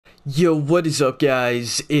Yo, what is up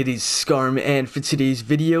guys? It is Skaarm, and for today's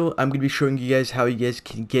video, I'm going to be showing you guys how you guys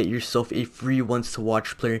can get yourself a free once to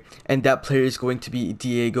watch player, and that player is going to be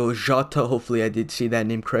Diogo Jota. Hopefully I did say that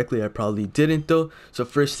name correctly. I probably didn't though. So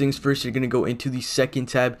first things first, you're going to go into the second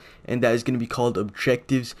tab, and that is going to be called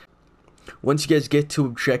objectives. Once you guys get to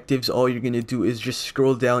objectives, all you're going to do is just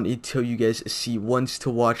scroll down until you guys see once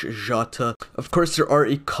to watch Jota. Of course, there are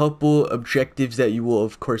a couple objectives that you will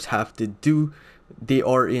of course have to do. They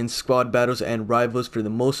are in squad battles and rivals for the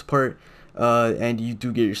most part, and you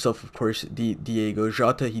do get yourself of course the Diogo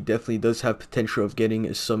Jota. He definitely does have potential of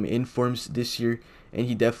getting some informs this year, and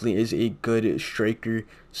he definitely is a good striker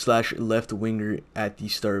slash left winger at the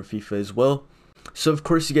start of FIFA as well. So of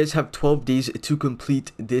course you guys have 12 days to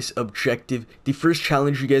complete this objective. The first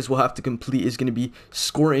challenge you guys will have to complete is going to be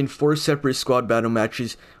score in 4 separate squad battle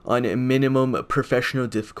matches on a minimum professional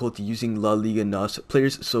difficulty using La Liga NOS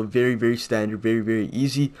players. So very standard, very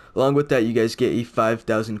easy. Along with that, you guys get a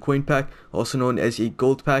 5,000 coin pack, also known as a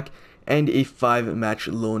gold pack, and a 5-match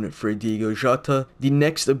loan for Diogo Jota. The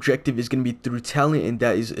next objective is going to be through talent, and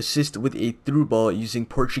that is assist with a through ball using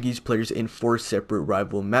Portuguese players in 4 separate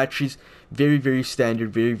rival matches. Very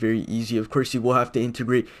standard, very easy. Of course, you will have to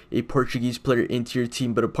integrate a Portuguese player into your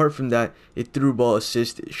team, but apart from that, a through ball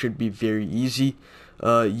assist should be very easy.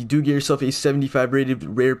 You do get yourself a 75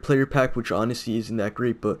 rated rare player pack, which honestly isn't that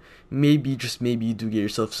great, but maybe, just maybe, you do get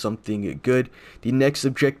yourself something good. The next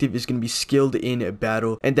objective is going to be skilled in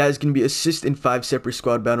battle, and that is going to be assist in 5 separate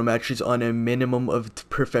squad battle matches on a minimum of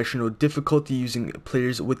professional difficulty using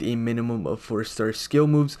players with a minimum of 4-star skill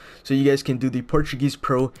moves. So you guys can do the Portuguese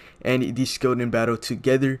pro and the skilled in battle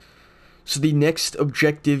together. So the next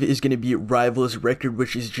objective is going to be Rivals record,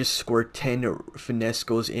 which is just score 10 finesse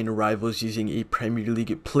goals in Rivals using a Premier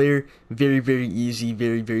League player. Very easy,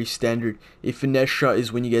 very standard. A finesse shot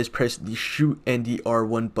is when you guys press the shoot and the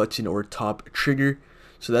R1 button or top trigger.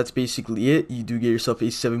 So that's basically it. You do get yourself a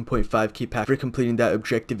 7.5k pack for completing that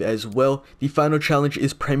objective as well. The final challenge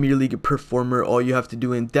is Premier League performer. All you have to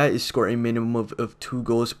do in that is score a minimum of 2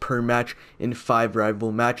 goals per match in 5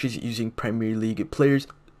 rival matches using Premier League players.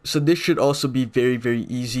 So this should also be very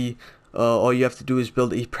easy. All you have to do is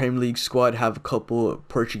build a Premier League squad, have a couple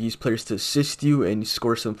Portuguese players to assist you, and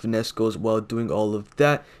score some finesse goals while doing all of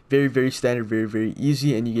that. Very standard, very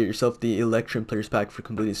easy, and you get yourself the Electrum Players Pack for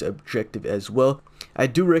completing this objective as well. I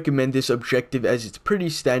do recommend this objective as it's pretty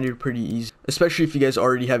standard, pretty easy, especially if you guys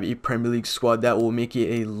already have a Premier League squad. That will make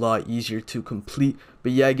it a lot easier to complete.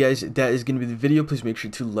 But yeah guys, that is going to be the video. Please make sure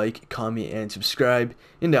to like, comment, and subscribe,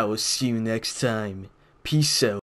 and I will see you next time. Peace out.